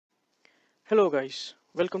Hello guys,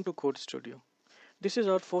 welcome to Code Studio. This is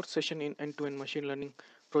our fourth session in end-to-end machine learning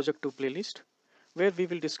project 2 playlist, where we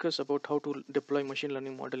will discuss about how to deploy machine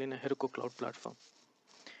learning model in a Heroku Cloud platform.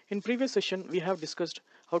 In previous session, we have discussed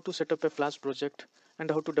how to set up a Flash project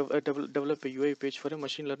and how to develop a UI page for a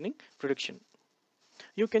machine learning prediction.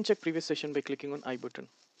 You can check previous session by clicking on I button.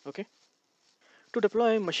 Okay. To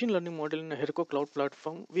deploy a machine learning model in a Heroku Cloud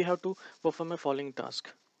platform, we have to perform a following task.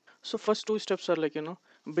 So first two steps are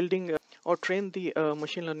building or train the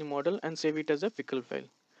machine learning model and save it as a pickle file.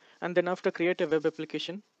 And then after create a web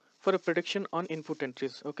application for a prediction on input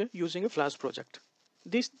entries, okay, using a Flash project.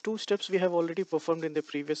 These two steps we have already performed in the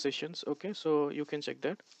previous sessions, okay, so you can check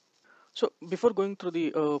that. So before going through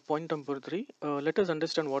the point number 3, let us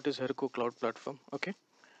understand what is Heroku Cloud Platform, okay.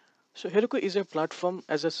 So Heroku is a platform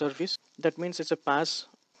as a service. That means it's a PAAS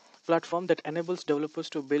platform that enables developers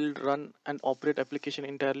to build, run, and operate application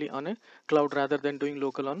entirely on a cloud rather than doing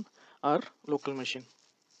local on our local machine.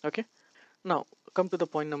 Okay. Now come to the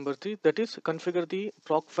point number 3, that is configure the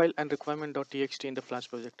proc file and requirement.txt in the Flash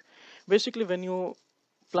project. Basically, when you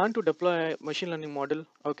plan to deploy a machine learning model,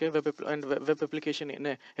 okay, web application in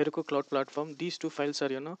a Heroku Cloud platform, these two files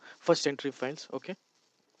are first entry files. Okay.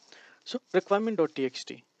 So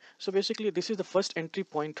requirement.txt. So basically this is the first entry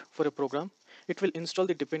point for a program. It will install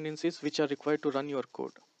the dependencies which are required to run your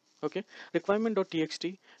code. Okay.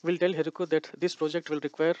 Requirement.txt will tell Heroku that this project will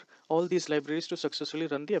require all these libraries to successfully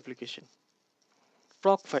run the application.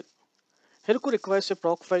 Proc file. Heroku requires a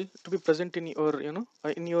proc file to be present in your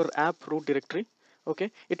in your app root directory.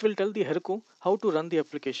 Okay. It will tell the Heroku how to run the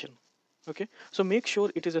application. Okay. So make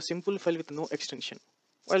sure it is a simple file with no extension.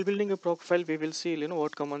 While building a proc file, we will see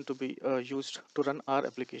what command to be used to run our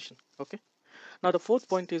application. Okay. Now the fourth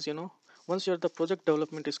point is once the project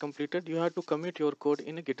development is completed, you have to commit your code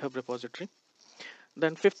in a GitHub repository.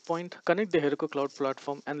 Then fifth point, connect the Heroku Cloud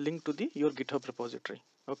platform and link to your GitHub repository.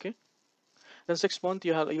 Okay. Then sixth point,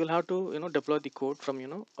 you'll have to deploy the code from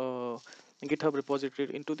GitHub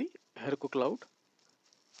repository into the Heroku Cloud.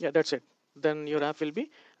 Yeah, that's it. Then your app will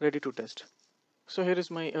be ready to test. So here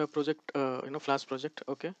is my project, Flash project.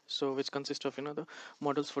 Okay, so which consists of the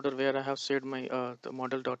models folder where I have saved my the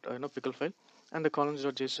model dot pickle file, and the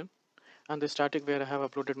columns.json, and the static where I have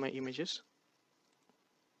uploaded my images,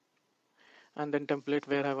 and then template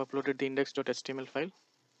where I have uploaded the index.html file.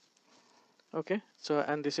 Okay, so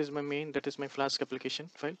and this is my main, that is my Flask application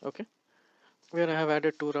file. Okay, where I have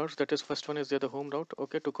added two routes. That is, first one is the home route,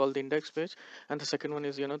 okay, to call the index page, and the second one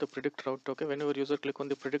is the predict route. Okay, whenever user click on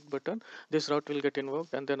the predict button, this route will get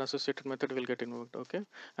invoked, and then associated method will get invoked. Okay,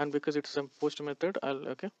 and because it's a post method,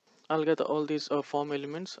 I'll get all these form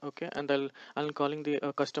elements. Okay, and I'll calling the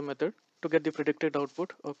custom method to get the predicted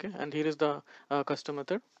output. Okay, and here is the custom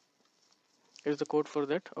method. Is the code for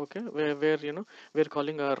that. Okay, where we're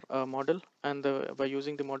calling our model, and by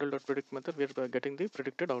using the model.predict method, we're getting the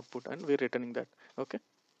predicted output, and we're returning that. Okay,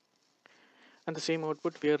 and the same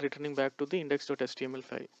output we are returning back to the index.html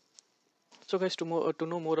file. So guys, to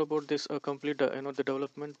know more about this complete the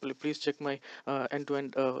development, please check my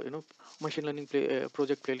end-to-end machine learning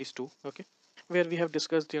project playlist too. Okay, where we have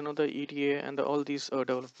discussed the EDA and all these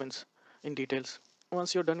developments in details.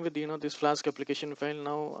 Once you're done with this Flask application file,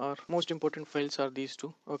 now our most important files are these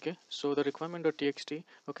two. Okay, so the requirement.txt,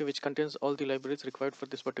 okay, which contains all the libraries required for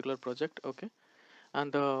this particular project. Okay,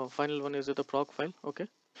 and the final one is the proc file. Okay,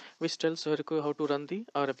 which tells Heroku how to run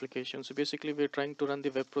our application. So basically we're trying to run the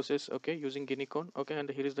web process, okay, using Guinea-corn. Okay, and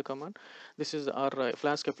here is the command. This is our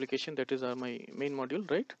Flask application, that is my main module,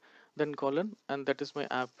 right? Then colon, and that is my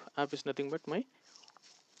app is nothing but my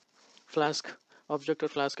Flask object or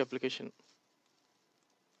Flask application.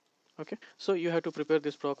 Okay, so you have to prepare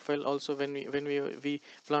this proc file also when we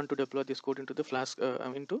plan to deploy this code into the Flask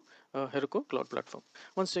into Heroku Cloud platform.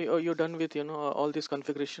 Once you're done with all this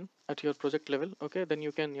configuration at your project level, okay, then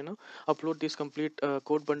you can upload this complete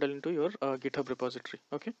code bundle into your GitHub repository.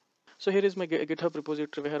 Okay, so here is my GitHub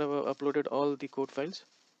repository where I have uploaded all the code files.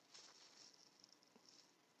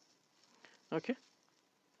 Okay,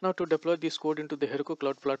 now to deploy this code into the Heroku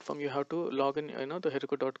Cloud platform, you have to log in the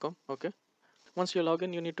heroku.com. Okay, once you log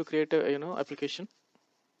in, you need to create a application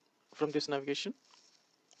from this navigation.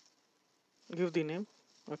 Give the name,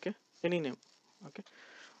 okay, any name. Okay,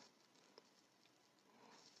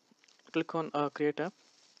 click on create app.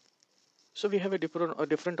 So we have a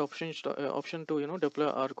different options option to deploy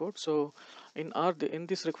our code. So in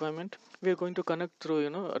this requirement, we are going to connect through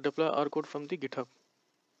deploy our code from the GitHub.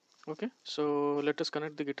 Okay, so let us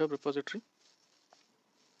connect the GitHub repository.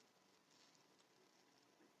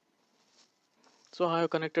 So I have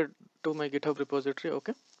connected to my GitHub repository.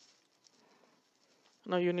 Okay,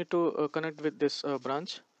 now you need to connect with this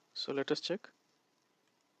branch. So let us check.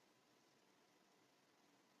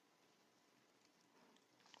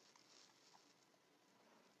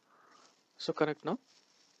 So connect now.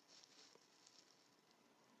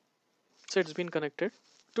 So it's been connected.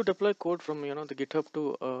 To deploy code from the GitHub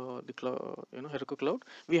to the cloud, Heroku Cloud,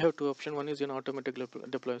 we have two options. One is automatic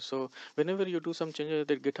deploy. So whenever you do some changes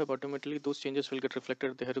at GitHub, automatically those changes will get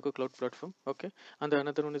reflected at the Heroku Cloud platform. Okay, and the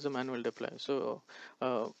another one is a manual deploy. So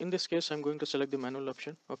in this case, I'm going to select the manual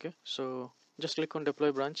option. Okay, so just click on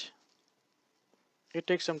deploy branch. It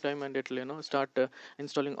takes some time and it'll start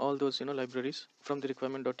installing all those libraries from the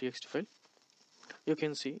requirement.txt file. You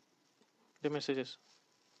can see the messages.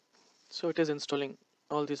 So it is installing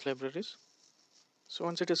all these libraries. So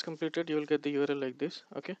once it is completed, you will get the URL like this.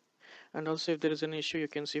 Okay, and also if there is an issue, you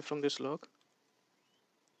can see from this log.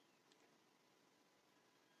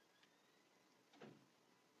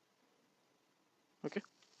 Okay,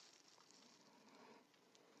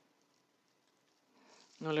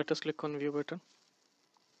 now let us click on view button.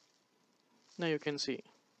 Now you can see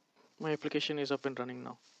my application is up and running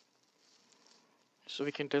now. So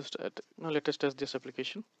we can test it. Now let us test this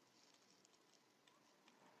application.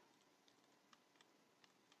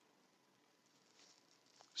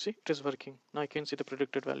 See, it is working. Now I can see the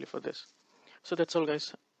predicted value for this. So that's all,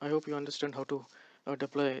 guys. I hope you understand how to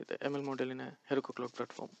deploy the ML model in a Heroku Cloud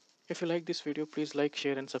platform. If you like this video, please like,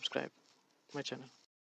 share and subscribe my channel.